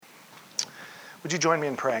Would you join me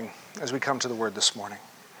in praying as we come to the word this morning?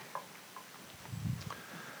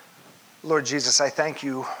 Lord Jesus, I thank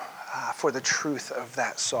you for the truth of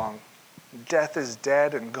that song. Death is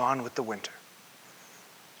dead and gone with the winter.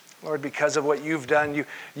 Lord, because of what you've done,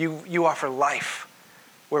 you offer life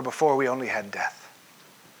where before we only had death.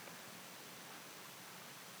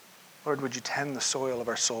 Lord, would you tend the soil of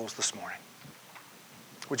our souls this morning?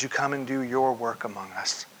 Would you come and do your work among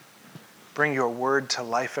us? Bring your word to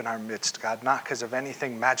life in our midst, God, not because of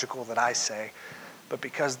anything magical that I say, but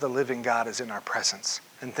because the living God is in our presence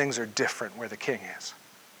and things are different where the King is.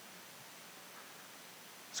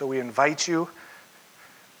 So we invite you.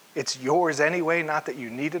 It's yours anyway, not that you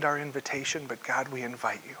needed our invitation, but God, we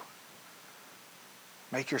invite you.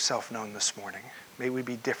 Make yourself known this morning. May we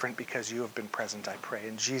be different because you have been present, I pray.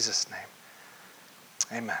 In Jesus'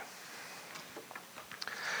 name, amen.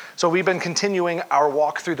 So we've been continuing our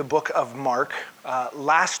walk through the book of Mark.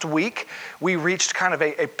 Last week, we reached kind of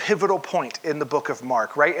a pivotal point in the book of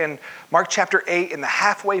Mark, right? In Mark chapter 8, in the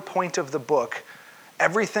halfway point of the book,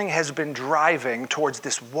 everything has been driving towards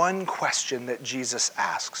this one question that Jesus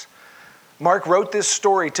asks. Mark wrote this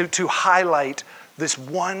story to highlight this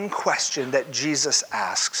one question that Jesus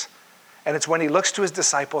asks. And it's when he looks to his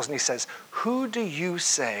disciples and he says, "Who do you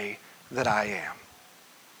say that I am?"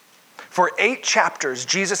 For 8 chapters,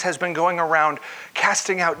 Jesus has been going around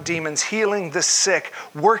casting out demons, healing the sick,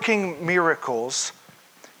 working miracles,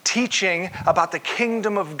 teaching about the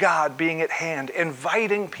kingdom of God being at hand,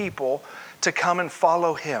 inviting people to come and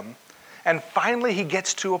follow him. And finally, he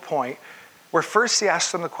gets to a point where first he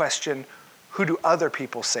asks them the question, "Who do other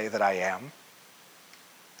people say that I am?"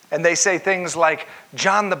 And they say things like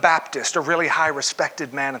John the Baptist, a really high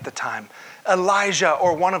respected man at the time, Elijah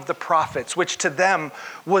or one of the prophets, which to them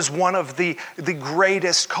was one of the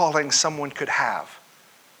greatest callings someone could have.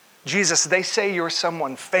 Jesus, they say you're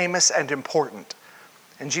someone famous and important.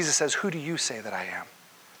 And Jesus says, "Who do you say that I am?"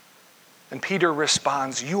 And Peter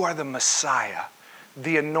responds, "You are the Messiah,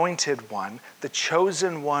 the anointed one, the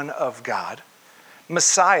chosen one of God."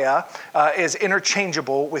 Messiah is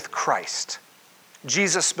interchangeable with Christ.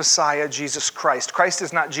 Jesus Messiah, Jesus Christ. Christ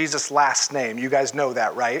is not Jesus' last name. You guys know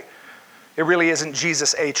that, right? It really isn't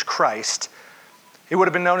Jesus H. Christ. It would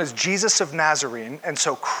have been known as Jesus of Nazarene, and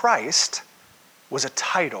so Christ was a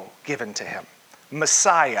title given to him.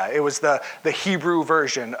 Messiah, it was the Hebrew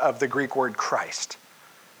version of the Greek word Christ.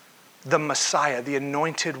 The Messiah, the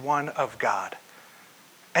anointed one of God.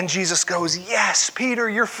 And Jesus goes, "Yes, Peter,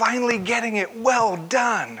 you're finally getting it. Well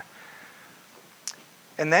done."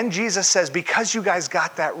 And then Jesus says, because you guys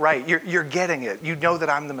got that right, you're getting it. You know that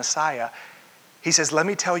I'm the Messiah. He says, "Let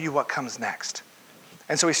me tell you what comes next."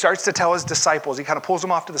 And so he starts to tell his disciples, he kind of pulls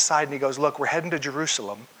them off to the side and he goes, "Look, we're heading to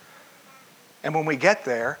Jerusalem. And when we get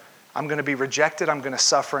there, I'm going to be rejected, I'm going to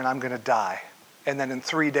suffer, and I'm going to die. And then in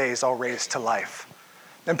 3 days, I'll raise to life."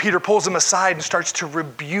 And Peter pulls him aside and starts to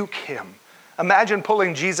rebuke him. Imagine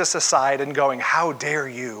pulling Jesus aside and going, "How dare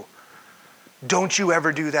you? Don't you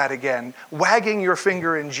ever do that again." Wagging your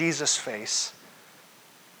finger in Jesus' face.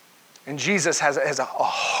 And Jesus has a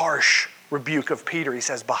harsh rebuke of Peter. He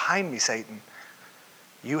says, "Behind me, Satan.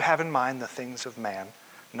 You have in mind the things of man,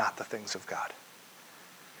 not the things of God."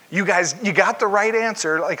 You guys, you got the right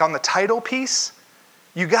answer, like on the title piece.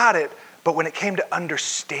 You got it. But when it came to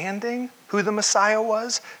understanding who the Messiah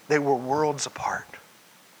was, they were worlds apart.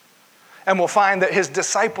 And we'll find that his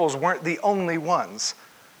disciples weren't the only ones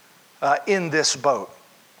in this boat.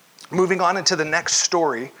 Moving on into the next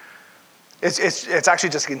story, it's actually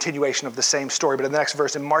just a continuation of the same story, but in the next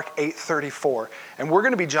verse, in Mark 8:34. And we're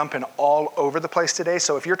going to be jumping all over the place today,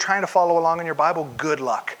 so if you're trying to follow along in your Bible, good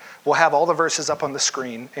luck. We'll have all the verses up on the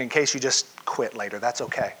screen in case you just quit later. That's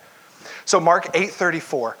okay. So Mark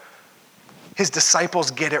 8:34, his disciples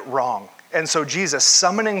get it wrong. And so Jesus,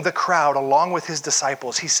 summoning the crowd along with his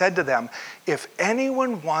disciples, he said to them, "If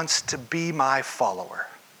anyone wants to be my follower,"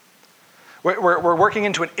 we're working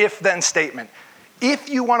into an if-then statement. If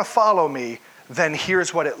you want to follow me, then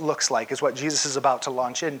here's what it looks like, is what Jesus is about to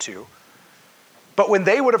launch into. But when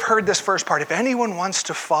they would have heard this first part, if anyone wants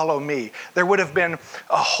to follow me, there would have been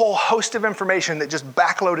a whole host of information that just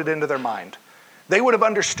backloaded into their mind. They would have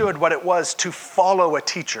understood what it was to follow a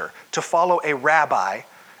teacher, to follow a rabbi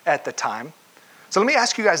at the time. So let me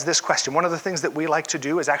ask you guys this question. One of the things that we like to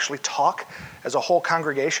do is actually talk as a whole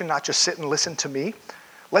congregation, not just sit and listen to me.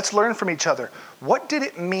 Let's learn from each other. What did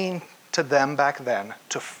it mean to them back then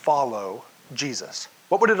to follow Jesus?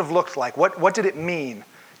 What would it have looked like? What did it mean?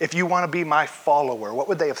 If you want to be my follower, what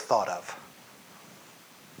would they have thought of?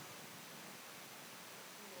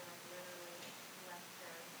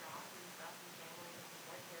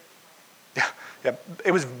 Yeah,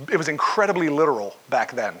 it was incredibly literal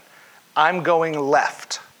back then. I'm going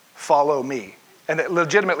left, follow me. And that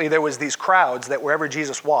legitimately there was these crowds that wherever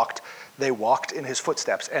Jesus walked, they walked in his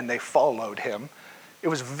footsteps and they followed him. It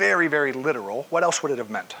was very, very literal. What else would it have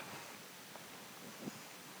meant?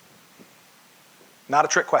 Not a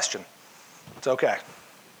trick question. It's okay.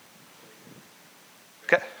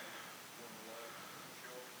 Okay.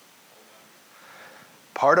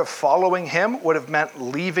 Part of following him would have meant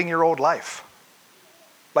leaving your old life.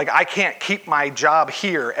 Like, I can't keep my job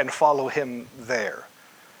here and follow him there.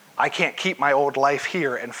 I can't keep my old life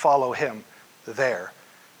here and follow him there.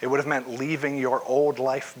 It would have meant leaving your old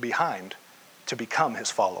life behind to become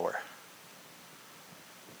his follower.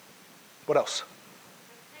 What else?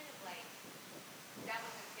 Kind of like, that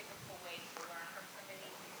was a typical way to learn from somebody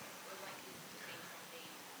who was like used to say something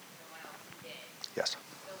someone else did. Yes.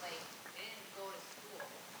 So like, they didn't go to school.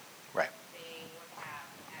 Right. They would have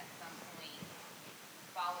at some point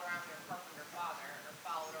followed around their carpenter father or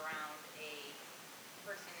followed around a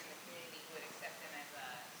person in the community who would accept them as a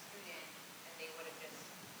student, and they would have just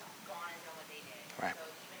gone and done what they did. Right. So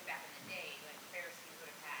even back in the day, like Pharisees would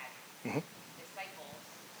have had Mm-hmm. disciples,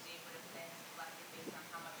 they would have been selected based on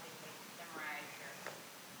how much they could memorize or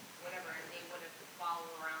whatever, and they would have followed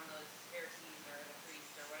around those Pharisees or the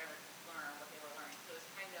priests or whatever to learn what they were learning. So it's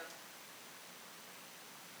kind of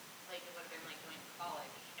like it would have been like going to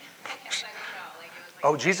college. I don't know. Like it was like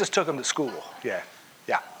Oh, Jesus took them to school. Yeah.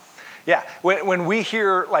 Yeah. Yeah. When we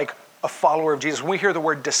hear like a follower of Jesus, when we hear the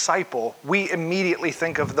word disciple, we immediately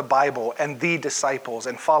think of the Bible and the disciples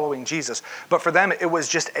and following Jesus. But for them, it was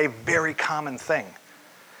just a very common thing.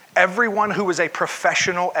 Everyone who was a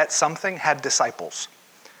professional at something had disciples,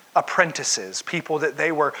 apprentices, people that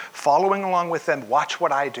they were following along with them. Watch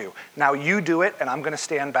what I do. Now you do it, and I'm going to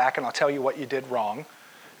stand back and I'll tell you what you did wrong.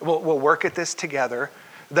 We'll work at this together.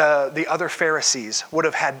 The other Pharisees would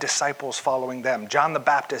have had disciples following them. John the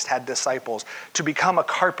Baptist had disciples. To become a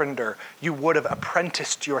carpenter, you would have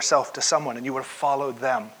apprenticed yourself to someone and you would have followed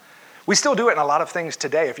them. We still do it in a lot of things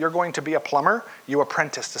today. If you're going to be a plumber, you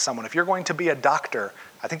apprentice to someone. If you're going to be a doctor,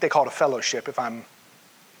 I think they call it a fellowship if I'm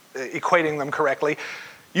equating them correctly,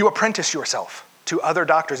 you apprentice yourself to other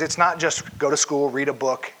doctors. It's not just go to school, read a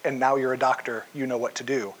book, and now you're a doctor, you know what to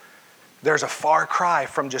do. There's a far cry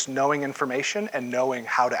from just knowing information and knowing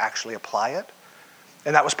how to actually apply it.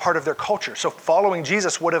 And that was part of their culture. So following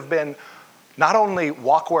Jesus would have been not only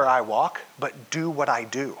walk where I walk, but do what I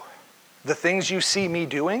do. The things you see me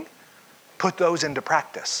doing, put those into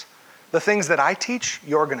practice. The things that I teach,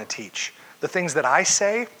 you're going to teach. The things that I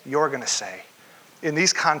say, you're going to say. In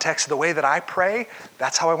these contexts, the way that I pray,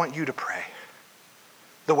 that's how I want you to pray.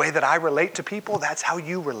 The way that I relate to people, that's how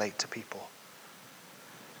you relate to people.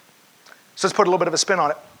 So let's put a little bit of a spin on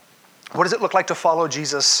it. What does it look like to follow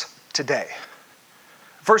Jesus today?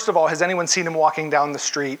 First of all, has anyone seen him walking down the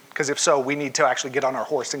street? Because if so, we need to actually get on our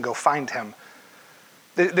horse and go find him.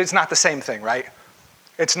 It's not the same thing, right?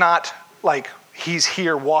 It's not like he's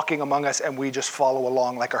here walking among us and we just follow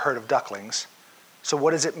along like a herd of ducklings. So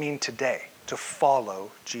what does it mean today to follow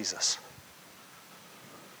Jesus?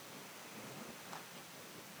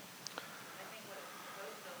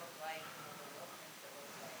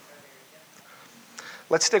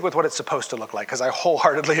 Let's stick with what it's supposed to look like, because I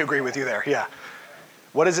wholeheartedly agree with you there. Yeah.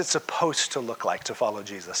 What is it supposed to look like to follow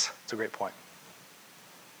Jesus? It's a great point.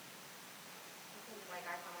 Like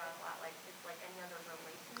I come around a lot, like it's like any other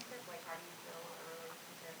relationship. Like how do you build a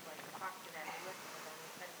relationship? Like talk to them, listen to them,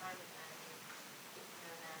 spend time with them, get to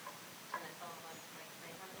know them, and then tell them like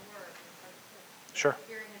they come to work and it's like Sure.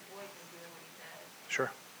 hearing his voice and doing what he says.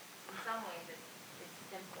 Sure. In some ways, it's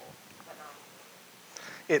simple, but not.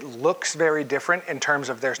 It looks very different in terms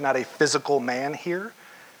of there's not a physical man here,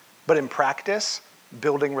 but in practice,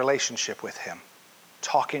 building relationship with him,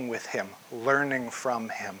 talking with him, learning from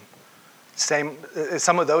him.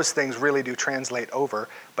 Some of those things really do translate over,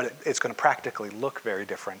 but it's going to practically look very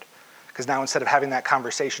different. Because now instead of having that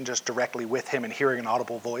conversation just directly with him and hearing an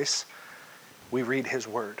audible voice, we read his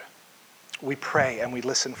word. We pray and we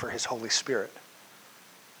listen for his Holy Spirit.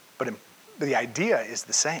 But the idea is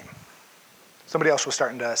the same. Somebody else was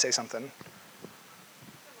starting to say something.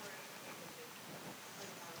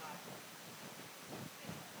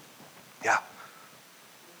 Yeah.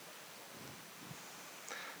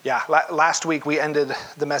 Yeah, last week we ended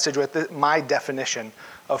the message with my definition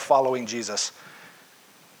of following Jesus.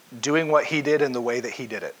 Doing what he did in the way that he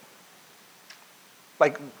did it.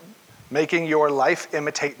 Like making your life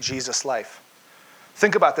imitate Jesus' life.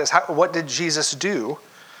 Think about this. What did Jesus do?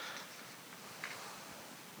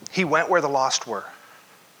 He went where the lost were.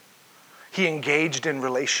 He engaged in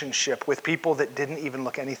relationship with people that didn't even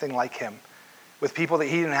look anything like him. with people that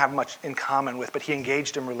he didn't have much in common with, but he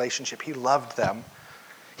engaged in relationship. He loved them.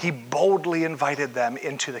 He boldly invited them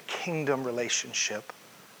into the kingdom relationship.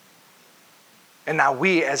 And now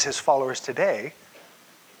we, as his followers today,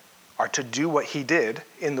 are to do what he did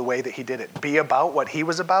in the way that he did it. Be about what he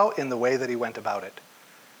was about in the way that he went about it.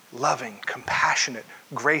 Loving, compassionate,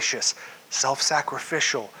 gracious,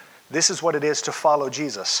 self-sacrificial. This is what it is to follow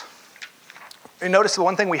Jesus. And notice the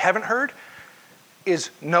one thing we haven't heard is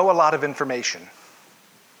know a lot of information.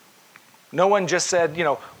 No one just said,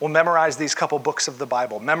 we'll memorize these couple books of the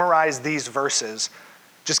Bible, memorize these verses,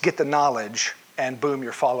 just get the knowledge, and boom,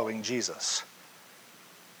 you're following Jesus.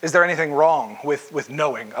 Is there anything wrong with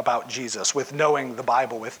knowing about Jesus, with knowing the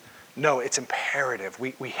Bible? No, it's imperative.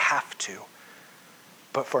 We have to.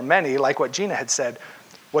 But for many, like what Gina had said,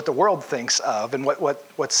 what the world thinks of and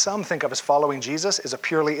what some think of as following Jesus is a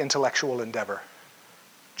purely intellectual endeavor.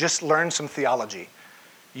 Just learn some theology.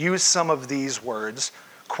 Use some of these words,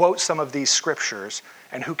 quote some of these scriptures,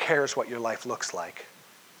 and who cares what your life looks like?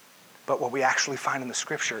 But what we actually find in the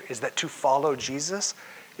scripture is that to follow Jesus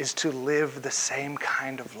is to live the same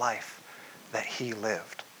kind of life that he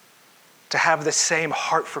lived. To have the same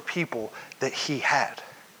heart for people that he had.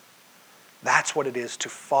 That's what it is to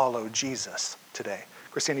follow Jesus today.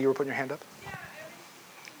 Christina, you were putting your hand up? Yeah, I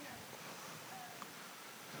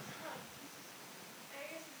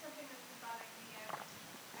guess it's something that's been bothering me.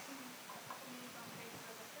 I've seen a couple memes on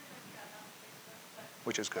Facebook. I've pretty much gotten on Facebook, but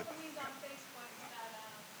Which is good. a couple memes on Facebook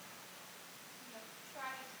that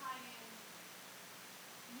try to tie in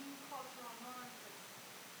new cultural norms with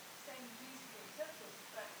saying Jesus will accept us.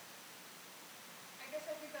 But I guess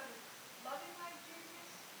I think of it loving like Jesus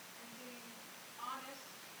and being honest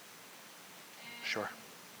and Sure.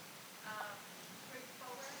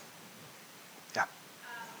 straightforward. Yeah. In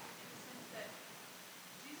the sense that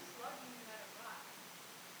Jesus loved you no matter what,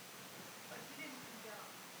 but he didn't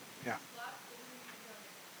condone. Yeah. Jesus loved, but he didn't condone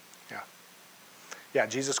it. Yeah. Yeah,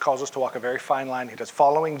 Jesus calls us to walk a very fine line. He does.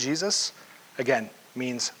 Following Jesus, again,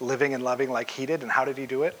 means living and loving like he did. And how did he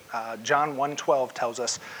do it? John 1:12 tells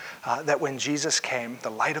us that when Jesus came, the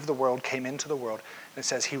light of the world came into the world. And it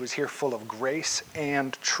says he was here full of grace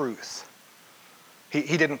and truth.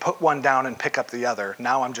 He didn't put one down and pick up the other.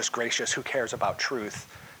 Now I'm just gracious. Who cares about truth?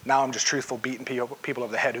 Now I'm just truthful, beating people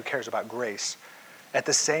over the head. Who cares about grace? At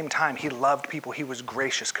the same time, he loved people. He was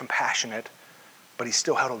gracious, compassionate, but he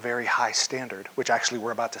still held a very high standard, which actually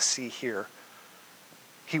we're about to see here.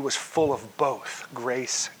 He was full of both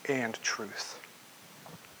grace and truth.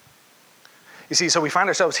 You see, so we find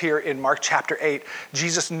ourselves here in Mark chapter 8.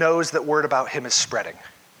 Jesus knows that word about him is spreading.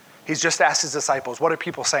 He's just asked his disciples, what are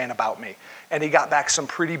people saying about me? And he got back some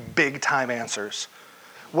pretty big time answers.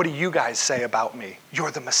 What do you guys say about me?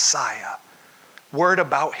 You're the Messiah. Word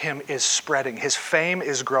about him is spreading. His fame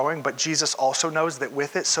is growing, but Jesus also knows that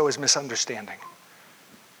with it, so is misunderstanding.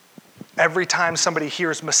 Every time somebody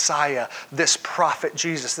hears Messiah, this prophet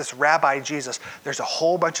Jesus, this rabbi Jesus, there's a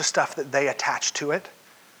whole bunch of stuff that they attach to it.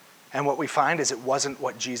 And what we find is it wasn't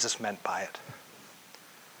what Jesus meant by it.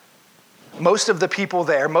 Most of the people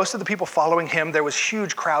there, most of the people following him, there was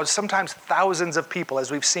huge crowds, sometimes thousands of people, as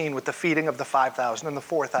we've seen with the feeding of the 5,000 and the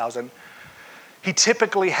 4,000. He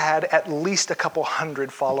typically had at least a couple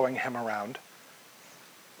hundred following him around.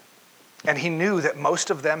 And he knew that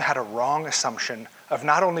most of them had a wrong assumption of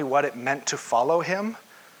not only what it meant to follow him,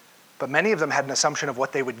 but many of them had an assumption of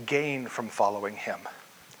what they would gain from following him.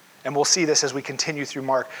 And we'll see this as we continue through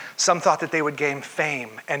Mark. Some thought that they would gain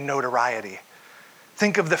fame and notoriety.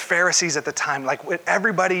 Think of the Pharisees at the time, like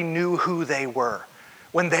everybody knew who they were.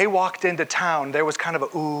 When they walked into town, there was kind of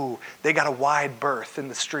they got a wide berth in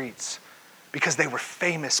the streets because they were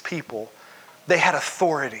famous people. They had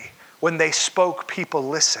authority. When they spoke, people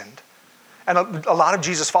listened. And a lot of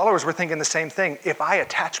Jesus' followers were thinking the same thing. If I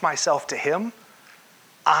attach myself to him,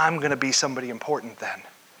 I'm going to be somebody important then.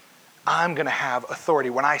 I'm going to have authority.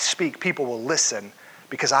 When I speak, people will listen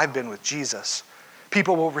because I've been with Jesus.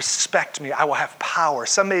 People will respect me. I will have power.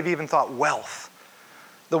 Some may have even thought wealth.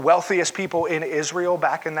 The wealthiest people in Israel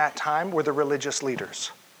back in that time were the religious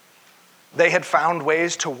leaders. They had found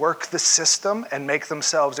ways to work the system and make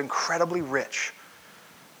themselves incredibly rich.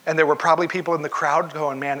 And there were probably people in the crowd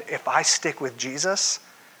going, man, if I stick with Jesus,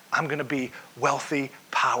 I'm going to be wealthy,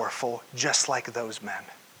 powerful, just like those men.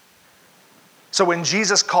 So when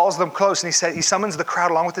Jesus calls them close and he summons the crowd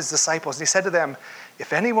along with his disciples, and he said to them,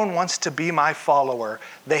 if anyone wants to be my follower,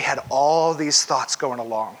 they had all these thoughts going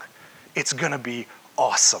along. It's going to be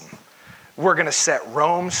awesome. We're going to set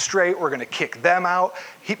Rome straight. We're going to kick them out.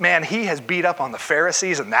 He has beat up on the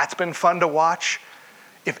Pharisees, and that's been fun to watch.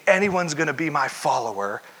 If anyone's going to be my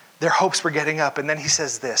follower, Their hopes were getting up. And then he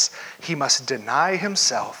says this, he must deny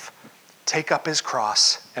himself, take up his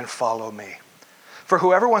cross, and follow me. For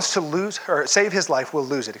whoever wants to lose or save his life will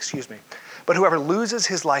lose it, But whoever loses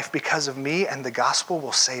his life because of me and the gospel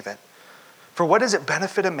will save it. For what does it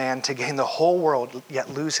benefit a man to gain the whole world yet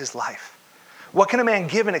lose his life? What can a man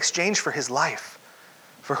give in exchange for his life?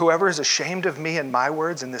 For whoever is ashamed of me and my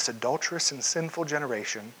words in this adulterous and sinful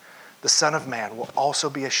generation, the Son of Man will also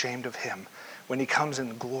be ashamed of him when he comes in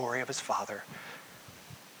the glory of his Father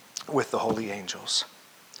with the holy angels.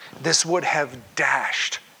 This would have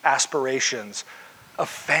dashed aspirations of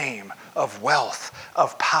fame, of wealth,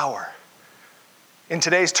 of power. In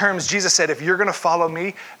today's terms, Jesus said, if you're going to follow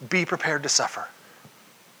me, be prepared to suffer.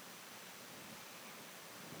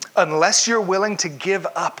 Unless you're willing to give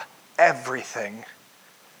up everything,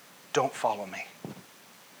 don't follow me.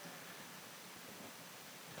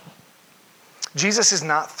 Jesus is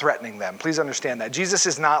not threatening them. Please understand that. Jesus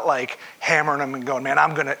is not like hammering them and going, man,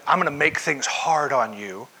 I'm gonna make things hard on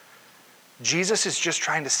you. Jesus is just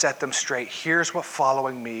trying to set them straight. Here's what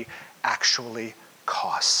following me actually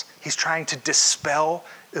costs. He's trying to dispel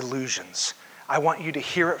illusions. I want you to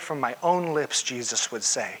hear it from my own lips, Jesus would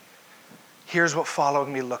say. Here's what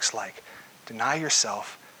following me looks like. Deny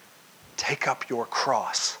yourself, take up your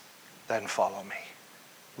cross, then follow me.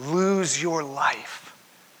 Lose your life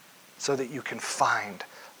so that you can find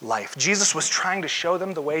life. Jesus was trying to show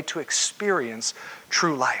them the way to experience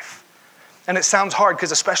true life. And it sounds hard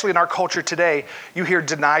because especially in our culture today, you hear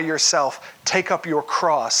deny yourself, take up your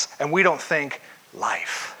cross, and we don't think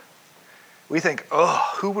life. We think,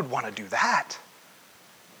 oh, who would want to do that?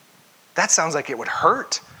 That sounds like it would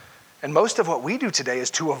hurt. And most of what we do today is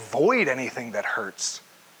to avoid anything that hurts.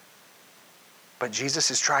 But Jesus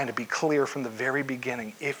is trying to be clear from the very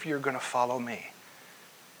beginning, if you're going to follow me,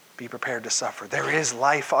 be prepared to suffer. There is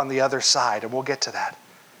life on the other side, and we'll get to that.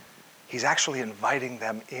 He's actually inviting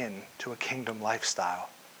them in to a kingdom lifestyle.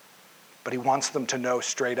 But he wants them to know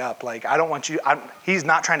straight up, like, he's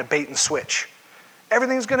not trying to bait and switch.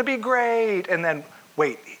 Everything's going to be great. And then,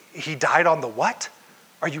 wait, he died on the what?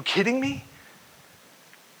 Are you kidding me?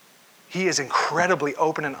 He is incredibly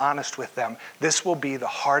open and honest with them. This will be the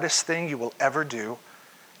hardest thing you will ever do,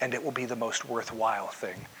 and it will be the most worthwhile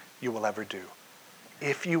thing you will ever do.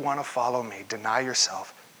 If you want to follow me, deny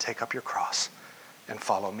yourself, take up your cross, and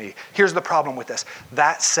follow me. Here's the problem with this.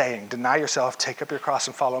 That saying, deny yourself, take up your cross,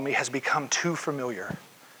 and follow me, has become too familiar.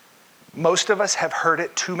 Most of us have heard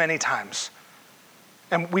it too many times,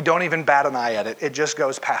 and we don't even bat an eye at it. It just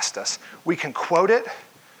goes past us. We can quote it,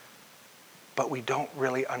 but we don't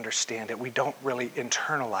really understand it. We don't really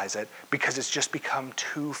internalize it because it's just become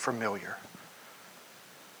too familiar.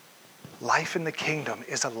 Life in the kingdom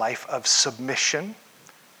is a life of submission,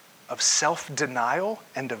 of self-denial,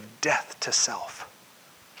 and of death to self.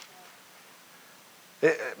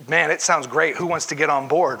 Man, it sounds great. Who wants to get on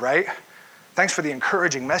board, right? Thanks for the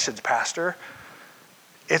encouraging message, Pastor.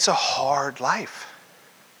 It's a hard life.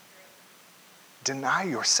 Deny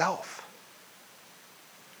yourself.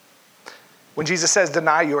 When Jesus says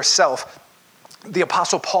deny yourself, the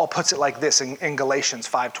Apostle Paul puts it like this in Galatians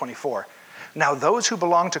 5:24. Now those who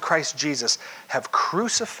belong to Christ Jesus have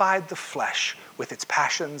crucified the flesh with its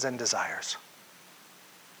passions and desires.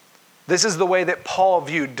 This is the way that Paul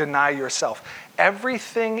viewed deny yourself.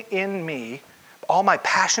 Everything in me, all my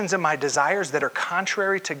passions and my desires that are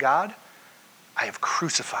contrary to God, I have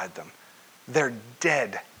crucified them. They're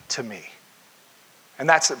dead to me. And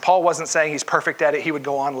Paul wasn't saying he's perfect at it. He would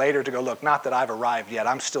go on later to go, look, not that I've arrived yet.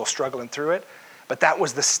 I'm still struggling through it. But that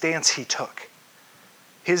was the stance he took.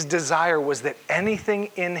 His desire was that anything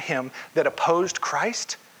in him that opposed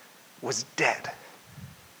Christ was dead,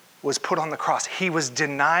 was put on the cross. He was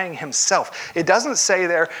denying himself. It doesn't say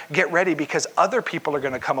there, get ready because other people are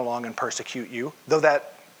going to come along and persecute you, though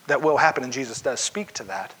that will happen and Jesus does speak to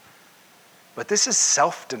that. But this is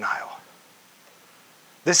self-denial.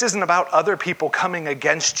 This isn't about other people coming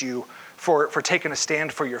against you for taking a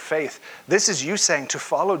stand for your faith. This is you saying to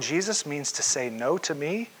follow Jesus means to say no to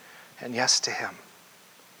me and yes to him.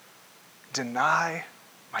 Deny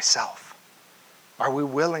myself. Are we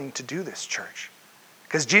willing to do this, church?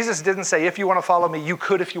 Because Jesus didn't say, if you want to follow me, you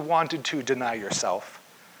could if you wanted to deny yourself.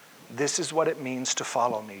 This is what it means to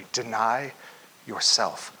follow me. Deny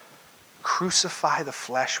yourself. Crucify the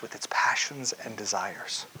flesh with its passions and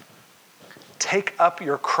desires. Take up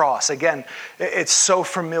your cross. Again, it's so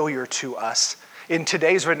familiar to us. In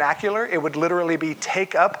today's vernacular, it would literally be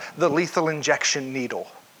take up the lethal injection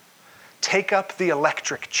needle. Take up the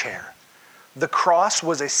electric chair. The cross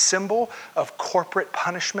was a symbol of corporate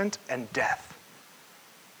punishment and death.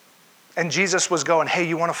 And Jesus was going, hey,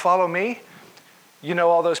 you want to follow me? You know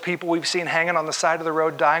all those people we've seen hanging on the side of the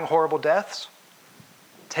road dying horrible deaths?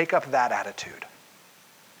 Take up that attitude.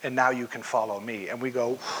 And now you can follow me. And we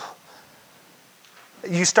go,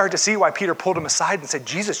 you start to see why Peter pulled him aside and said,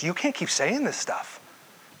 Jesus, you can't keep saying this stuff.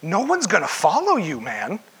 No one's going to follow you,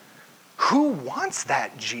 man. Who wants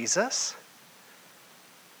that, Jesus?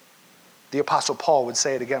 The Apostle Paul would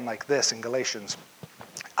say it again like this in Galatians.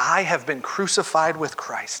 I have been crucified with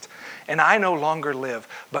Christ, and I no longer live,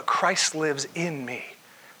 but Christ lives in me.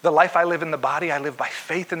 The life I live in the body, I live by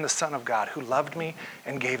faith in the Son of God who loved me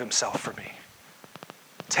and gave himself for me.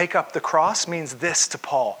 Take up the cross means this to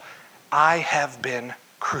Paul. I have been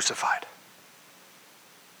crucified.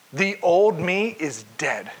 The old me is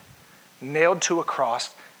dead, nailed to a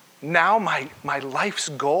cross. Now my life's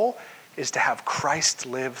goal is to have Christ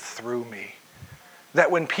live through me.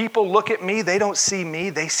 That when people look at me, they don't see me,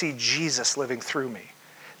 they see Jesus living through me.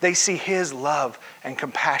 They see his love and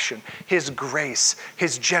compassion, his grace,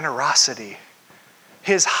 his generosity,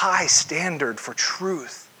 his high standard for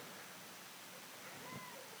truth.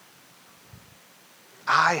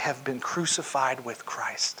 I have been crucified with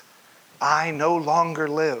Christ. I no longer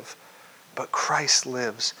live, but Christ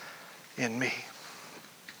lives in me.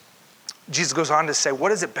 Jesus goes on to say, what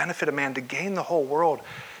does it benefit a man to gain the whole world,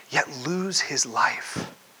 yet lose his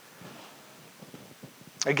life?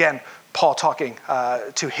 Again, Paul talking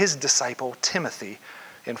to his disciple Timothy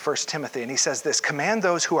in 1 Timothy, and he says this, command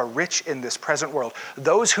those who are rich in this present world,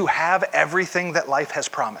 those who have everything that life has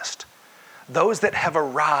promised, those that have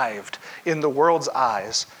arrived in the world's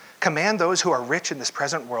eyes, command those who are rich in this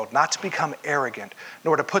present world not to become arrogant,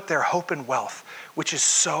 nor to put their hope in wealth, which is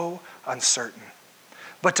so uncertain,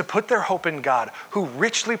 but to put their hope in God, who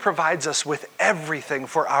richly provides us with everything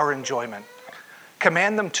for our enjoyment.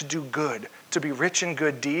 Command them to do good, to be rich in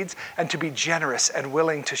good deeds, and to be generous and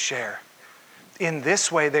willing to share. In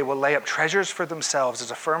this way, they will lay up treasures for themselves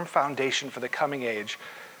as a firm foundation for the coming age,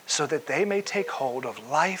 so that they may take hold of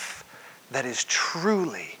life that is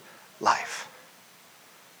truly life.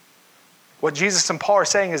 What Jesus and Paul are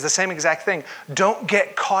saying is the same exact thing. Don't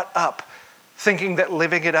get caught up thinking that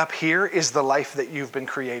living it up here is the life that you've been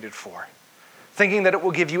created for. Thinking that it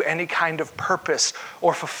will give you any kind of purpose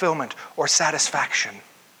or fulfillment or satisfaction.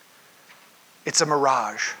 It's a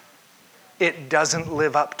mirage. It doesn't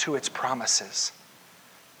live up to its promises.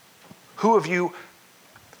 Who of you,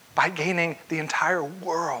 by gaining the entire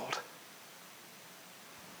world,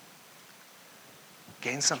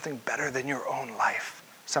 gain something better than your own life?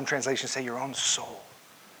 Some translations say your own soul.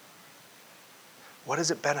 What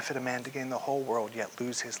does it benefit a man to gain the whole world yet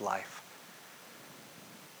lose his life?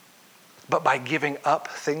 But by giving up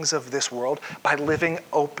things of this world, by living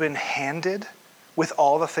open-handed with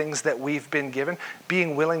all the things that we've been given,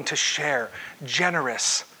 being willing to share,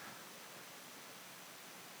 generous,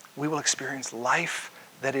 we will experience life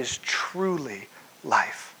that is truly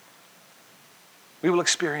life. We will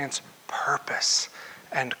experience purpose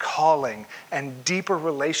and calling and deeper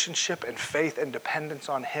relationship and faith and dependence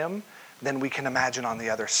on him than we can imagine on the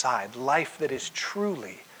other side. Life that is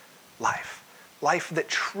truly life. Life that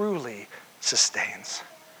truly sustains.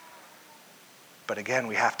 But again,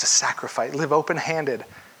 we have to sacrifice, live open-handed.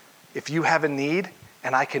 If you have a need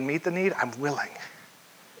and I can meet the need, I'm willing.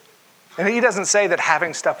 And he doesn't say that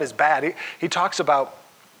having stuff is bad. He talks about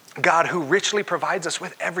God who richly provides us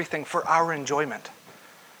with everything for our enjoyment.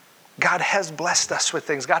 God has blessed us with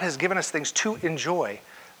things. God has given us things to enjoy.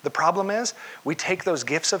 The problem is, we take those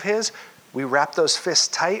gifts of his, we wrap those fists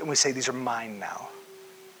tight, and we say, these are mine now.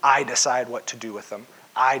 I decide what to do with them.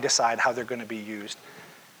 I decide how they're going to be used.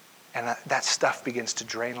 And that stuff begins to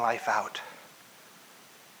drain life out.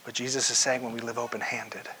 But Jesus is saying when we live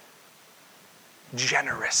open-handed,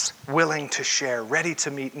 generous, willing to share, ready to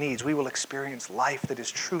meet needs, we will experience life that is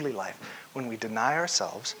truly life when we deny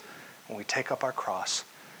ourselves, when we take up our cross,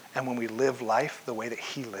 and when we live life the way that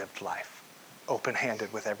he lived life,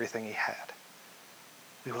 open-handed with everything he had.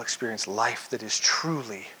 We will experience life that is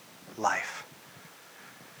truly life.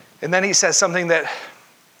 And then he says something that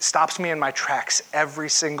stops me in my tracks every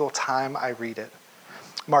single time I read it.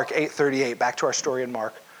 Mark 8:38, back to our story in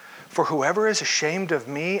Mark. For whoever is ashamed of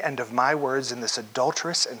me and of my words in this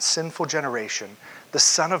adulterous and sinful generation, the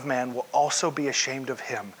Son of Man will also be ashamed of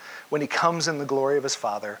him when he comes in the glory of his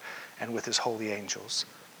Father and with his holy angels.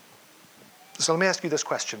 So let me ask you this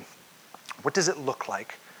question. What does it look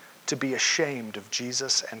like to be ashamed of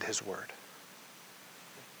Jesus and his word?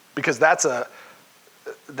 Because that's a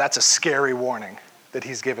scary warning that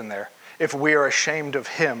he's given there. If we are ashamed of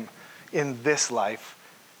him in this life,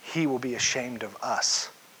 he will be ashamed of us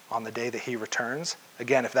on the day that he returns.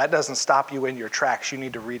 Again, if that doesn't stop you in your tracks, you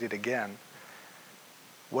need to read it again.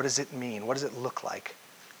 What does it mean? What does it look like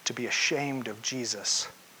to be ashamed of Jesus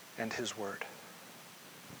and his word?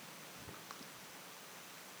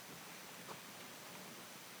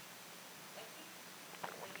 Like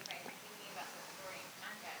if I was thinking about the story in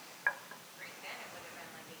context, right then it would have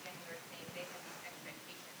been like, again, you were saying they had these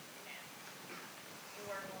expectations for him. You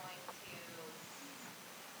are going to give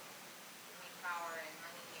me power and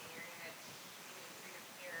money, and you're going to give me freedom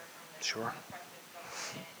here from the Sure. oppressive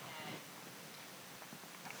government,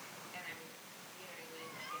 and I'm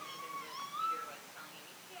reiterating, like, and even with Peter was telling him,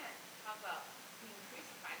 you can't talk about being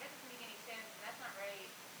crucified. That doesn't make any sense, and that's not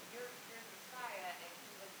right. You're the Messiah, and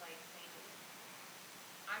he was like saying,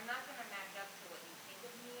 I'm not going to match up to what you think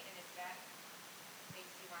of me, and if that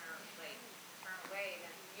makes you want to like turn away,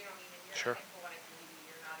 then you don't even, you're Sure. in it for what I can give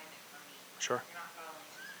you, you're not in it for me. Sure. You're not following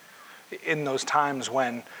me. In those times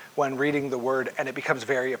when reading the word and it becomes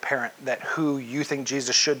very apparent that who you think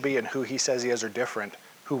Jesus should be and who he says he is are different,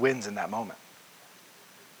 who wins in that moment?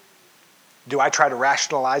 Do I try to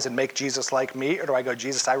rationalize and make Jesus like me, or do I go,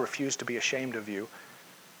 Jesus, I refuse to be ashamed of you?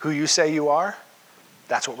 Who you say you are,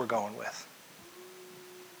 that's what we're going with.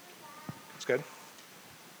 That's good.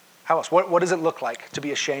 How else? What does it look like to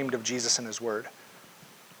be ashamed of Jesus and his word? I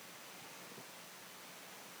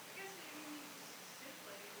guess it means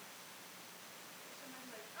simply, someone's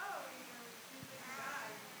like, oh, you know, you think that you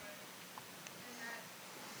died, but in that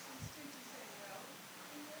instant you say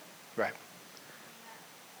no, Right. and that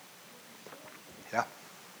would be Yeah.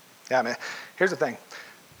 Yeah, I mean, here's the thing.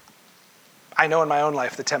 I know in my own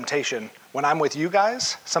life the temptation, when I'm with you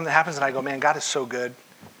guys, something happens and I go, man, God is so good.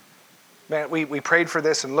 Man, we prayed for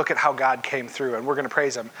this and look at how God came through and we're going to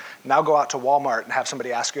praise him. Now go out to Walmart and have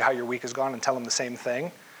somebody ask you how your week has gone and tell them the same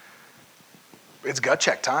thing. It's gut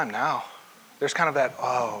check time now. There's kind of that,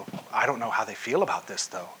 oh, I don't know how they feel about this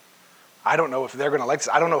though. I don't know if they're going to like this.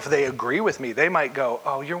 I don't know if they agree with me. They might go,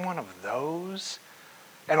 oh, you're one of those?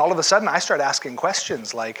 And all of a sudden I start asking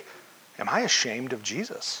questions like, am I ashamed of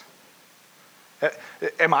Jesus?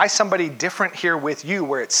 Am I somebody different here with you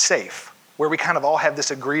where it's safe, where we kind of all have this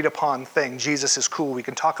agreed upon thing? Jesus is cool, we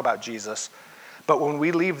can talk about Jesus. But when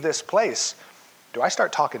we leave this place, do I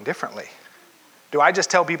start talking differently? Do I just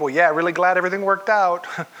tell people, yeah, really glad everything worked out?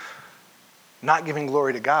 Not giving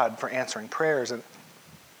glory to God for answering prayers. And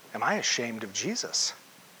am I ashamed of Jesus?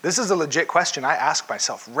 This is a legit question I ask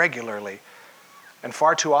myself regularly. And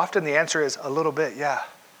far too often the answer is a little bit, yeah.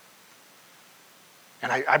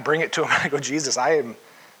 And I bring it to him and I go, Jesus, I'm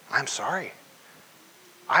sorry.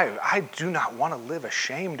 I do not want to live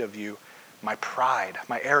ashamed of you. My pride,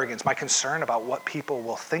 my arrogance, my concern about what people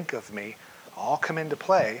will think of me all come into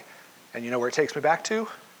play. And you know where it takes me back to?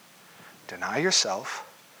 Deny yourself,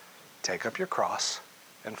 take up your cross,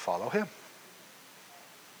 and follow him.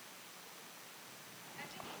 I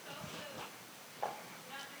think it's also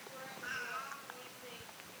not just worrying about what we think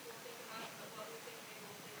people think of us, but what we think they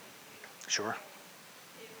will think of you. Sure.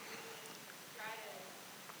 If we try to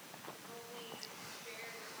only share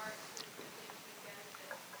the parts that we think we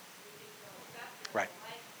benefit, we think they'll accept or Right. they'll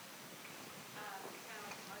like, it's kind of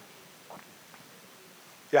like a marketing.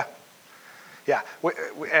 Yeah. Yeah,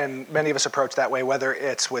 and many of us approach that way, whether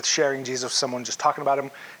it's with sharing Jesus with someone, just talking about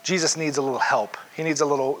him. Jesus needs a little help. He needs a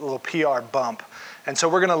little PR bump. And so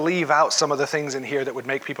we're going to leave out some of the things in here that would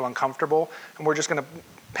make people uncomfortable, and we're just going to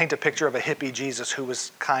paint a picture of a hippie Jesus who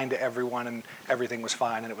was kind to everyone and everything was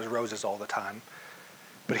fine and it was roses all the time.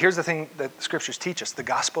 But here's the thing that the scriptures teach us. The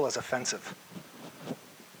gospel is offensive.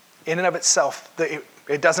 In and of itself,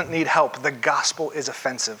 it doesn't need help. The gospel is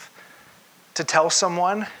offensive. To tell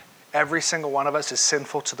someone every single one of us is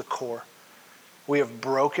sinful to the core. We have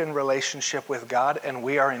broken relationship with God and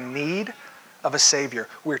we are in need of a Savior.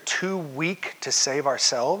 We're too weak to save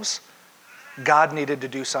ourselves. God needed to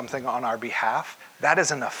do something on our behalf. That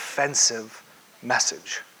is an offensive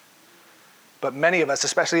message. But many of us,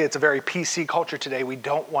 especially it's a very PC culture today, we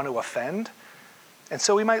don't want to offend. And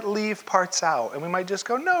so we might leave parts out and we might just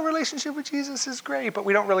go, no, relationship with Jesus is great, but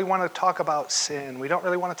we don't really want to talk about sin. We don't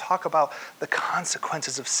really want to talk about the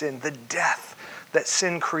consequences of sin, the death that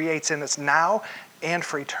sin creates in us now and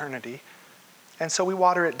for eternity. And so we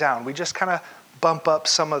water it down. We just kind of bump up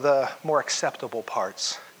some of the more acceptable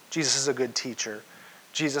parts. Jesus is a good teacher.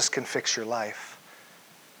 Jesus can fix your life.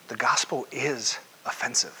 The gospel is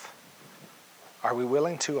offensive. Are we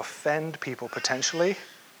willing to offend people potentially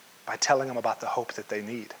by telling them about the hope that they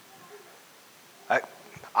need?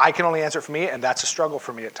 I can only answer for me, and that's a struggle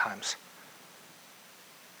for me at times.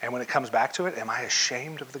 And when it comes back to it, am I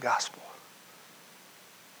ashamed of the gospel?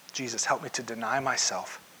 Jesus, help me to deny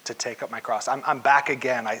myself, to take up my cross. I'm back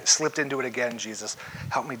again. I slipped into it again, Jesus.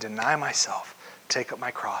 Help me deny myself, take up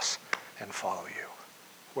my cross, and follow you.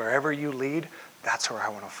 Wherever you lead, that's where I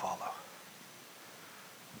want to follow.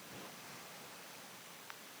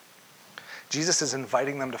 Jesus is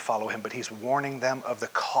inviting them to follow him, but he's warning them of the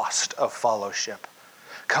cost of fellowship.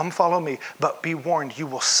 Come follow me, but be warned, you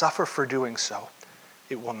will suffer for doing so.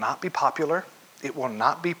 It will not be popular. It will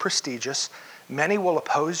not be prestigious. Many will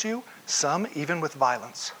oppose you, some even with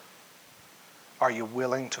violence. Are you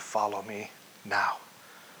willing to follow me now?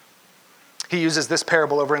 He uses this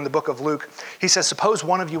parable over in the book of Luke. He says, suppose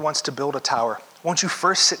one of you wants to build a tower. Won't you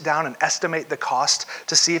first sit down and estimate the cost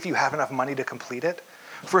to see if you have enough money to complete it?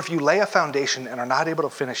 For if you lay a foundation and are not able to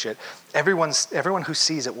finish it, everyone who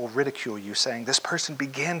sees it will ridicule you, saying, this person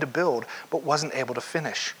began to build but wasn't able to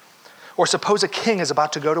finish. Or suppose a king is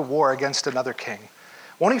about to go to war against another king.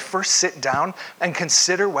 Won't he first sit down and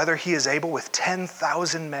consider whether he is able with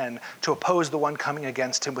 10,000 men to oppose the one coming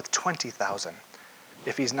against him with 20,000?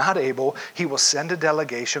 If he's not able, he will send a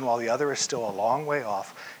delegation while the other is still a long way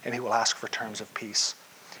off, and he will ask for terms of peace.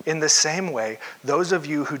 In the same way, those of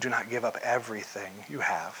you who do not give up everything you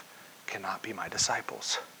have cannot be my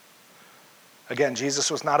disciples. Again, Jesus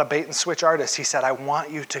was not a bait and switch artist. He said, I want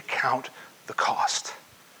you to count the cost.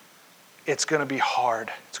 It's going to be hard.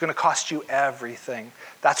 It's going to cost you everything.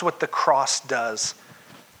 That's what the cross does.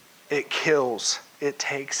 It kills. It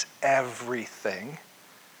takes everything.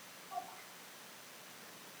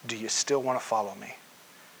 Do you still want to follow me?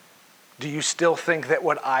 Do you still think that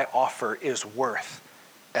what I offer is worth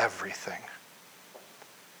everything?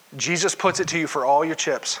 Jesus puts it to you for all your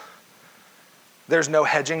chips. There's no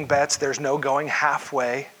hedging bets. There's no going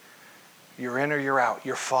halfway. You're in or you're out.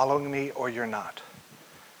 You're following me or you're not.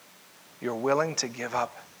 You're willing to give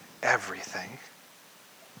up everything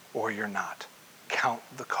or you're not. Count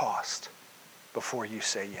the cost before you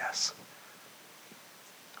say yes.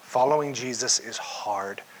 Following Jesus is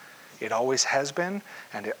hard. It always has been,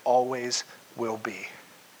 and it always will be.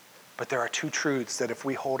 But there are two truths that if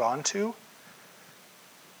we hold on to,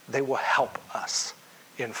 they will help us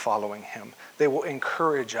in following him. They will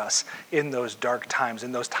encourage us in those dark times,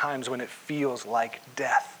 in those times when it feels like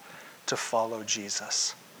death to follow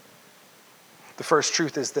Jesus. The first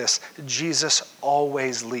truth is this: Jesus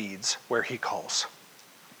always leads where he calls.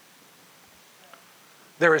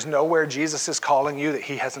 There is nowhere Jesus is calling you that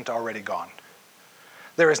he hasn't already gone.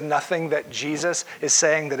 There is nothing that Jesus is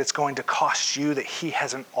saying that it's going to cost you that he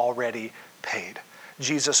hasn't already paid.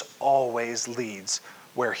 Jesus always leads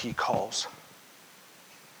where he calls.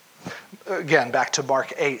 Again, back to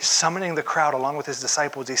Mark 8, summoning the crowd along with his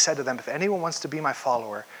disciples, he said to them, if anyone wants to be my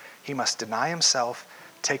follower, he must deny himself,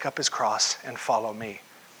 take up his cross, and follow me.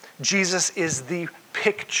 Jesus is the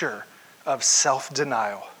picture of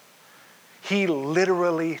self-denial. He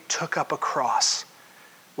literally took up a cross,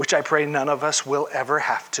 which I pray none of us will ever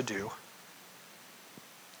have to do.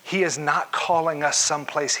 He is not calling us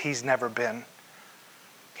someplace he's never been.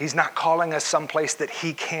 He's not calling us someplace that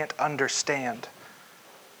he can't understand.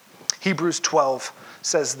 Hebrews 12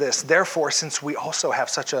 says this, therefore, since we also have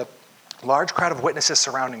such a large crowd of witnesses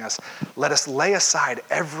surrounding us, let us lay aside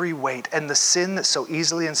every weight and the sin that so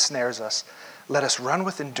easily ensnares us. Let us run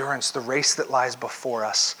with endurance the race that lies before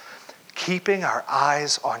us, keeping our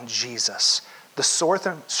eyes on Jesus, the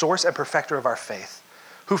source and perfecter of our faith,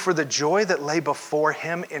 who for the joy that lay before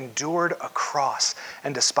him endured a cross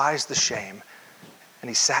and despised the shame, and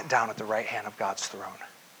he sat down at the right hand of God's throne.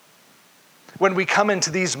 When we come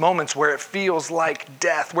into these moments where it feels like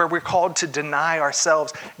death, where we're called to deny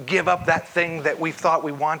ourselves, give up that thing that we thought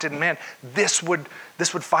we wanted, man, this would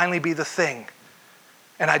finally be the thing.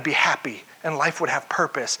 And I'd be happy, and life would have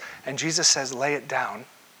purpose. And Jesus says, lay it down.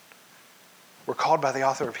 We're called by the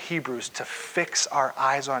author of Hebrews to fix our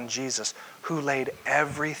eyes on Jesus, who laid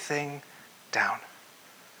everything down.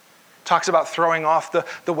 Talks about throwing off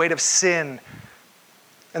the weight of sin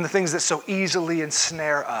and the things that so easily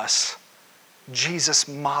ensnare us. Jesus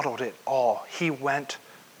modeled it all. He went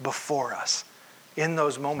before us. In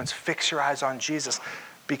those moments, fix your eyes on Jesus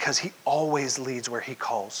because he always leads where he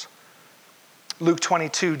calls. Luke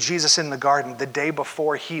 22, Jesus in the garden, the day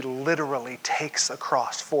before, he literally takes a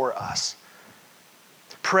cross for us.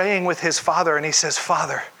 Praying with his Father, and he says,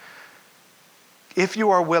 Father, if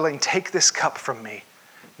you are willing, take this cup from me.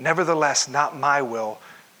 Nevertheless, not my will,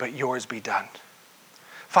 but yours be done.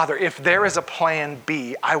 Father, if there is a plan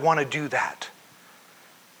B, I want to do that.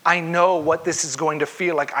 I know what this is going to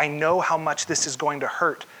feel like. I know how much this is going to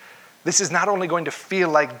hurt. This is not only going to feel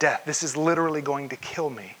like death, this is literally going to kill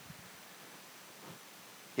me.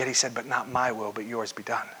 Yet he said, but not my will, but yours be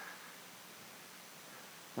done.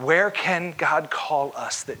 Where can God call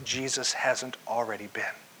us that Jesus hasn't already been?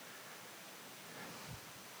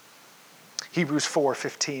 Hebrews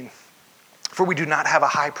 4:15. For we do not have a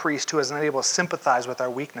high priest who is unable to sympathize with our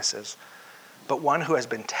weaknesses, but one who has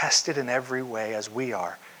been tested in every way as we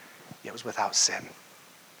are, yet was without sin.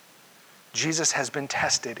 Jesus has been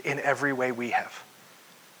tested in every way we have,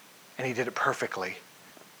 and he did it perfectly.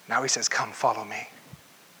 Now he says, come, follow me.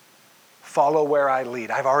 Follow where I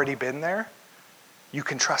lead. I've already been there. You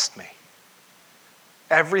can trust me.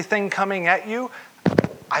 Everything coming at you,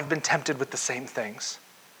 I've been tempted with the same things.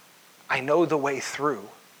 I know the way through.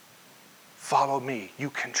 Follow me. You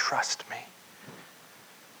can trust me.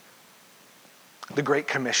 The Great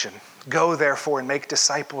Commission. Go, therefore, and make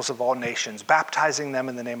disciples of all nations, baptizing them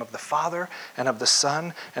in the name of the Father and of the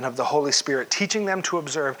Son and of the Holy Spirit, teaching them to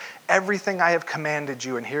observe everything I have commanded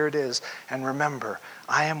you. And here it is. And remember,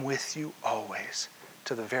 I am with you always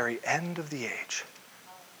to the very end of the age.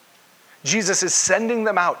 Jesus is sending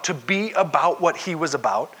them out to be about what he was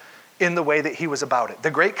about in the way that he was about it.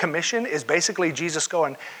 The Great Commission is basically Jesus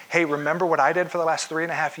going, hey, remember what I did for the last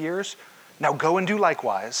 3.5 years? Now go and do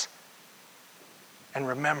likewise. And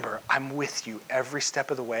remember, I'm with you every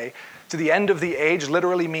step of the way. To the end of the age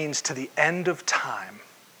literally means to the end of time.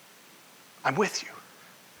 I'm with you.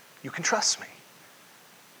 You can trust me.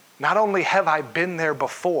 Not only have I been there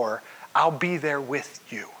before, I'll be there with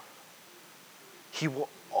you. He will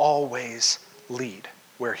always lead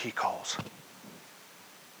where he calls.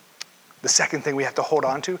 The second thing we have to hold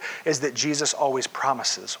on to is that Jesus always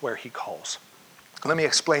promises where he calls. Let me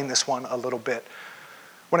explain this one a little bit.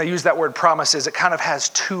 When I use that word promises, it kind of has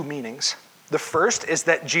two meanings. The first is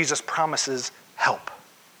that Jesus promises help.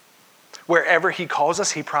 Wherever he calls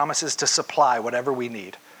us, he promises to supply whatever we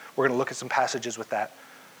need. We're going to look at some passages with that.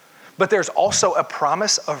 But there's also a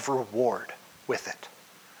promise of reward with it.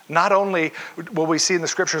 Not only will we see in the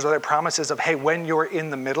scriptures are there promises of, hey, when you're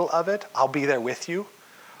in the middle of it, I'll be there with you.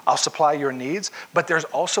 I'll supply your needs. But there's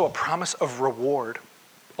also a promise of reward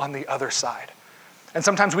on the other side. And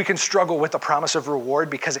sometimes we can struggle with the promise of reward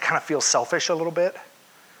because it kind of feels selfish a little bit.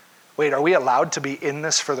 Wait, are we allowed to be in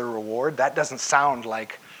this for the reward? That doesn't sound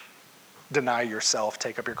like deny yourself,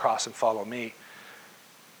 take up your cross and follow me.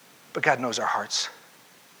 But God knows our hearts.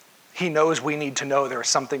 He knows we need to know there is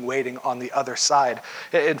something waiting on the other side.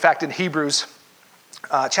 In fact, in Hebrews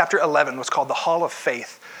chapter 11, what's called the Hall of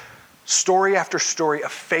Faith, story after story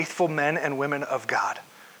of faithful men and women of God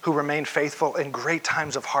who remain faithful in great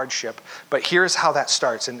times of hardship. But here's how that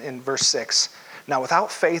starts in verse 6. Now,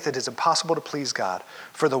 without faith, it is impossible to please God.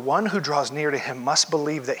 For the one who draws near to him must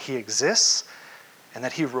believe that he exists and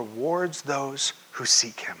that he rewards those who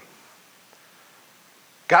seek him.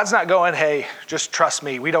 God's not going, hey, just trust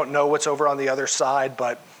me. We don't know what's over on the other side,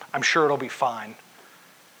 but I'm sure it'll be fine.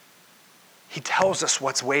 He tells us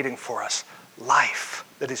what's waiting for us. Life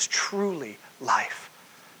that is truly life.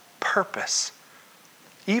 Purpose.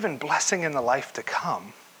 Even blessing in the life to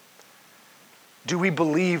come. Do we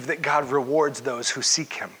believe that God rewards those who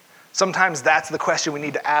seek him? Sometimes that's the question we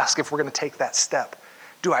need to ask if we're going to take that step.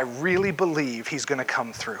 Do I really believe he's going to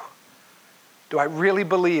come through? Do I really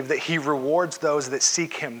believe that he rewards those that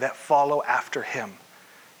seek him, that follow after him?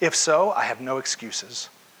 If so, I have no excuses.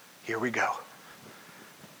 Here we go.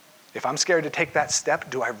 If I'm scared to take that step,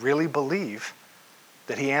 do I really believe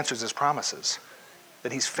that he answers his promises?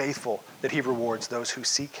 That he's faithful, that he rewards those who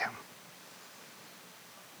seek him?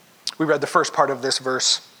 We read the first part of this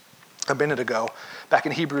verse a minute ago, back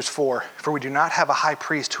in Hebrews 4. For we do not have a high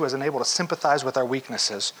priest who is unable to sympathize with our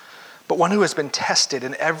weaknesses, but one who has been tested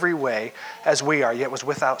in every way as we are, yet was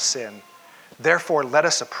without sin. Therefore, let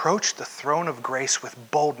us approach the throne of grace with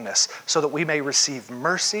boldness, so that we may receive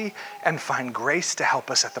mercy and find grace to help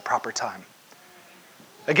us at the proper time.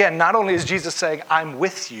 Again, not only is Jesus saying, I'm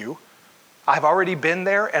with you, I've already been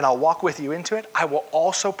there and I'll walk with you into it, I will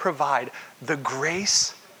also provide the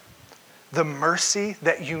grace, the mercy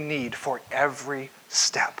that you need for every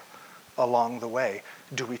step along the way.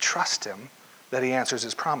 Do we trust him that he answers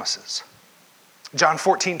his promises? John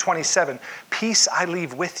 14:27, peace I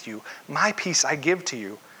leave with you, my peace I give to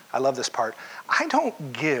you. I love this part. I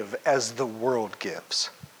don't give as the world gives.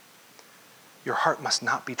 Your heart must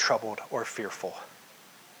not be troubled or fearful.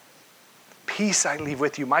 Peace I leave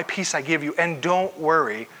with you, my peace I give you. And don't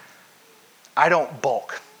worry, I don't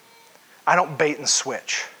bulk. I don't bait and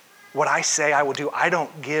switch. What I say I will do, I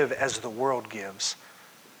don't give as the world gives.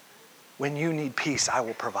 When you need peace, I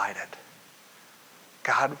will provide it.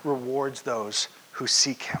 God rewards those who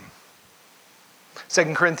seek him.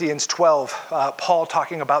 2 Corinthians 12, Paul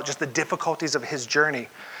talking about just the difficulties of his journey.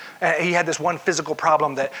 He had this one physical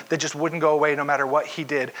problem that just wouldn't go away no matter what he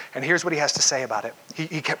did. And here's what he has to say about it.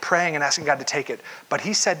 He kept praying and asking God to take it. But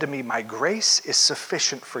he said to me, my grace is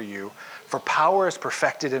sufficient for you, for power is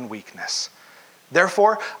perfected in weakness.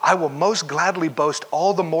 Therefore, I will most gladly boast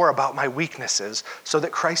all the more about my weaknesses, so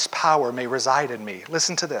that Christ's power may reside in me.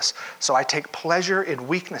 Listen to this. So I take pleasure in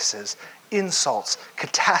weaknesses, insults,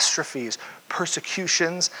 catastrophes,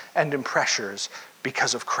 persecutions, and in pressures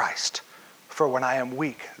because of Christ. For when I am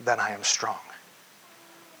weak, then I am strong.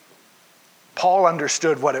 Paul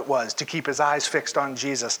understood what it was to keep his eyes fixed on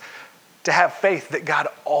Jesus, to have faith that God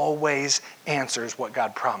always answers what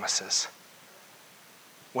God promises.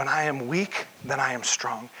 When I am weak, then I am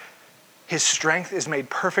strong. His strength is made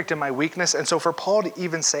perfect in my weakness. And so for Paul to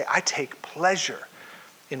even say, I take pleasure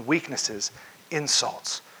in weaknesses,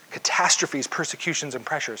 insults, catastrophes, persecutions, and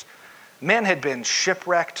pressures. Men had been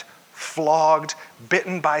shipwrecked, flogged,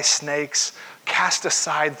 bitten by snakes, cast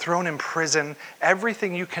aside, thrown in prison,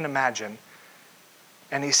 everything you can imagine.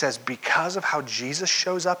 And he says, because of how Jesus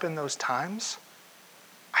shows up in those times,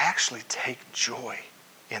 I actually take joy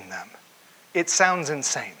in them. It sounds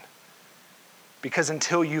insane. Because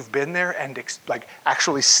until you've been there and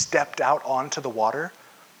actually stepped out onto the water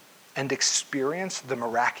and experienced the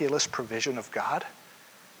miraculous provision of God,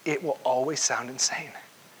 it will always sound insane.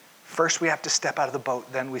 First, we have to step out of the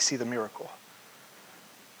boat, then we see the miracle.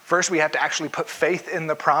 First, we have to actually put faith in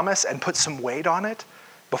the promise and put some weight on it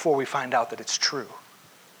before we find out that it's true.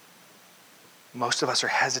 Most of us are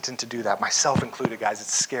hesitant to do that, myself included, guys.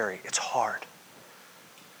 It's scary. It's hard.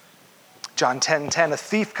 John 10:10, a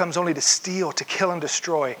thief comes only to steal, to kill, and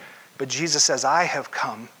destroy. But Jesus says, I have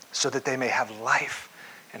come so that they may have life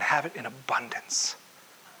and have it in abundance.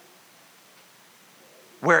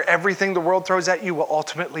 Where everything the world throws at you will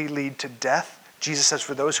ultimately lead to death, Jesus says,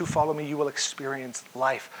 for those who follow me, you will experience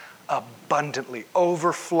life abundantly,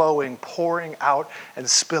 overflowing, pouring out, and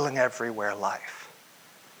spilling everywhere life.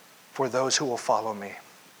 For those who will follow me.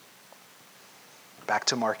 Back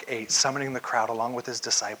to Mark 8, summoning the crowd along with his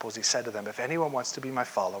disciples, he said to them, if anyone wants to be my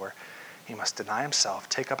follower, he must deny himself,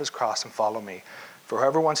 take up his cross, and follow me. For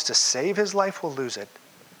whoever wants to save his life will lose it,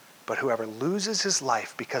 but whoever loses his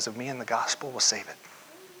life because of me and the gospel will save it.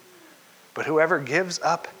 But whoever gives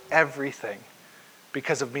up everything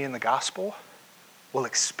because of me and the gospel will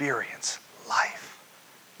experience life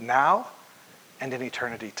now and in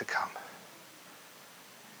eternity to come.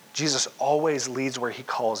 Jesus always leads where he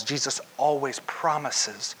calls. Jesus always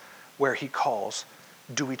promises where he calls.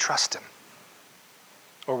 Do we trust him?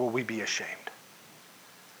 Or will we be ashamed?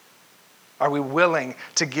 Are we willing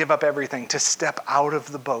to give up everything, to step out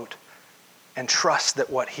of the boat and trust that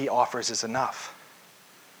what he offers is enough?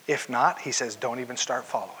 If not, he says, don't even start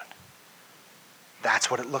following.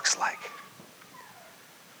 That's what it looks like.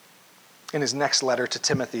 In his next letter to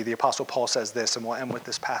Timothy, the Apostle Paul says this, and we'll end with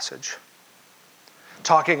this passage.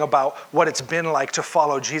 Talking about what it's been like to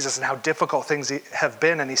follow Jesus and how difficult things have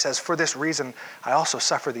been. And he says, for this reason, I also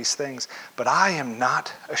suffer these things, but I am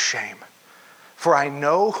not ashamed. For I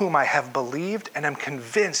know whom I have believed and am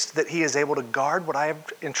convinced that he is able to guard what I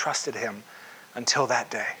have entrusted him until that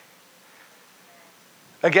day.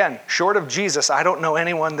 Again, short of Jesus, I don't know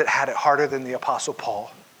anyone that had it harder than the Apostle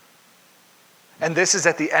Paul. And this is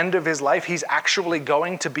at the end of his life. He's actually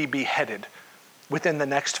going to be beheaded within the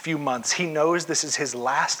next few months. He knows this is his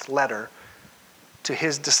last letter to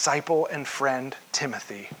his disciple and friend,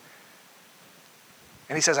 Timothy.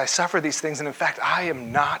 And he says, I suffer these things, and in fact, I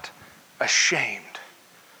am not ashamed.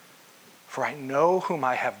 For I know whom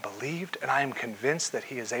I have believed, and I am convinced that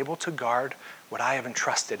he is able to guard what I have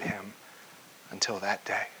entrusted him until that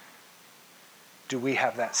day. Do we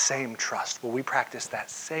have that same trust? Will we practice that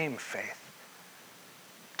same faith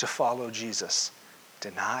to follow Jesus?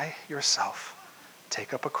 Deny yourself.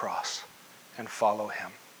 Take up a cross and follow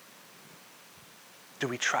him. Do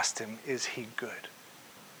we trust him? Is he good?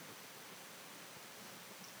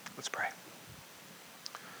 Let's pray.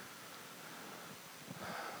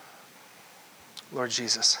 Lord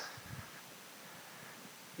Jesus,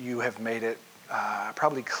 you have made it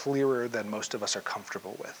probably clearer than most of us are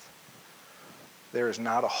comfortable with. There is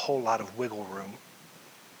not a whole lot of wiggle room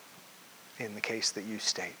in the case that you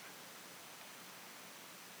state.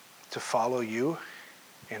 To follow you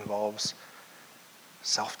involves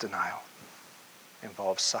self-denial,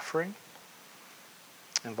 involves suffering,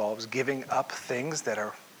 involves giving up things that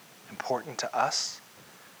are important to us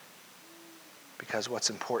because what's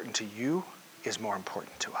important to you is more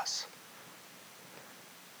important to us.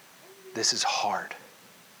 This is hard.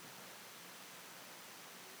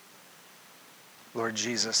 Lord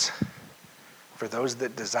Jesus, for those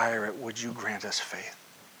that desire it, would you grant us faith?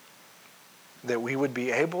 That we would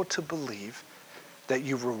be able to believe that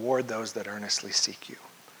you reward those that earnestly seek you.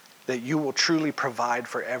 That you will truly provide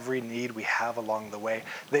for every need we have along the way.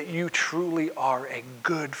 That you truly are a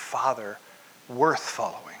good Father worth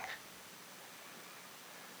following.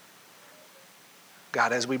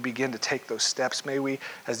 God, as we begin to take those steps, may we,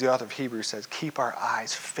 as the author of Hebrews says, keep our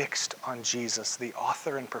eyes fixed on Jesus, the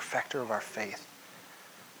author and perfecter of our faith.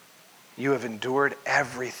 You have endured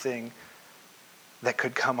everything that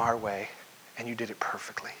could come our way, and you did it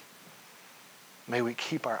perfectly. May we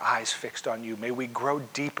keep our eyes fixed on you. May we grow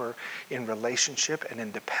deeper in relationship and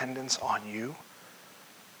in dependence on you.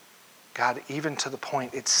 God, even to the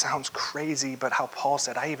point, it sounds crazy, but how Paul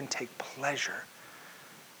said, I even take pleasure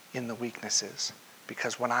in the weaknesses,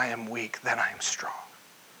 because when I am weak, then I am strong.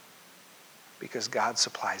 Because God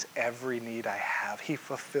supplies every need I have. He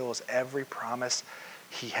fulfills every promise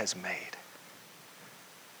he has made.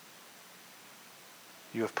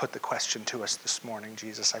 You have put the question to us this morning,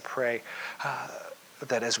 Jesus. I pray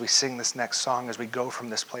that as we sing this next song, as we go from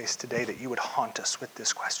this place today, that you would haunt us with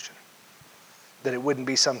this question. That it wouldn't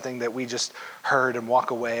be something that we just heard and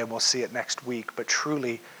walk away and we'll see it next week, but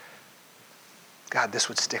truly, God, this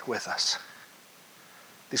would stick with us.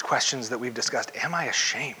 These questions that we've discussed, am I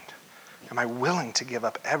ashamed? Am I willing to give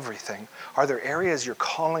up everything? Are there areas you're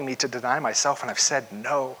calling me to deny myself and I've said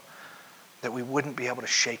no? That we wouldn't be able to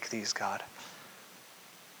shake these, God.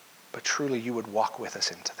 But truly you would walk with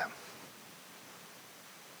us into them.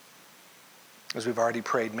 As we've already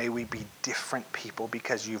prayed, may we be different people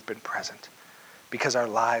because you've been present. Because our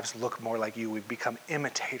lives look more like you. We've become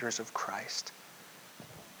imitators of Christ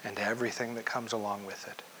and everything that comes along with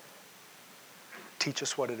it. Teach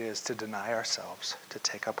us what it is to deny ourselves, to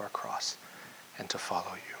take up our cross, and to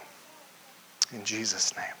follow you. In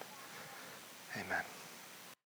Jesus' name, amen.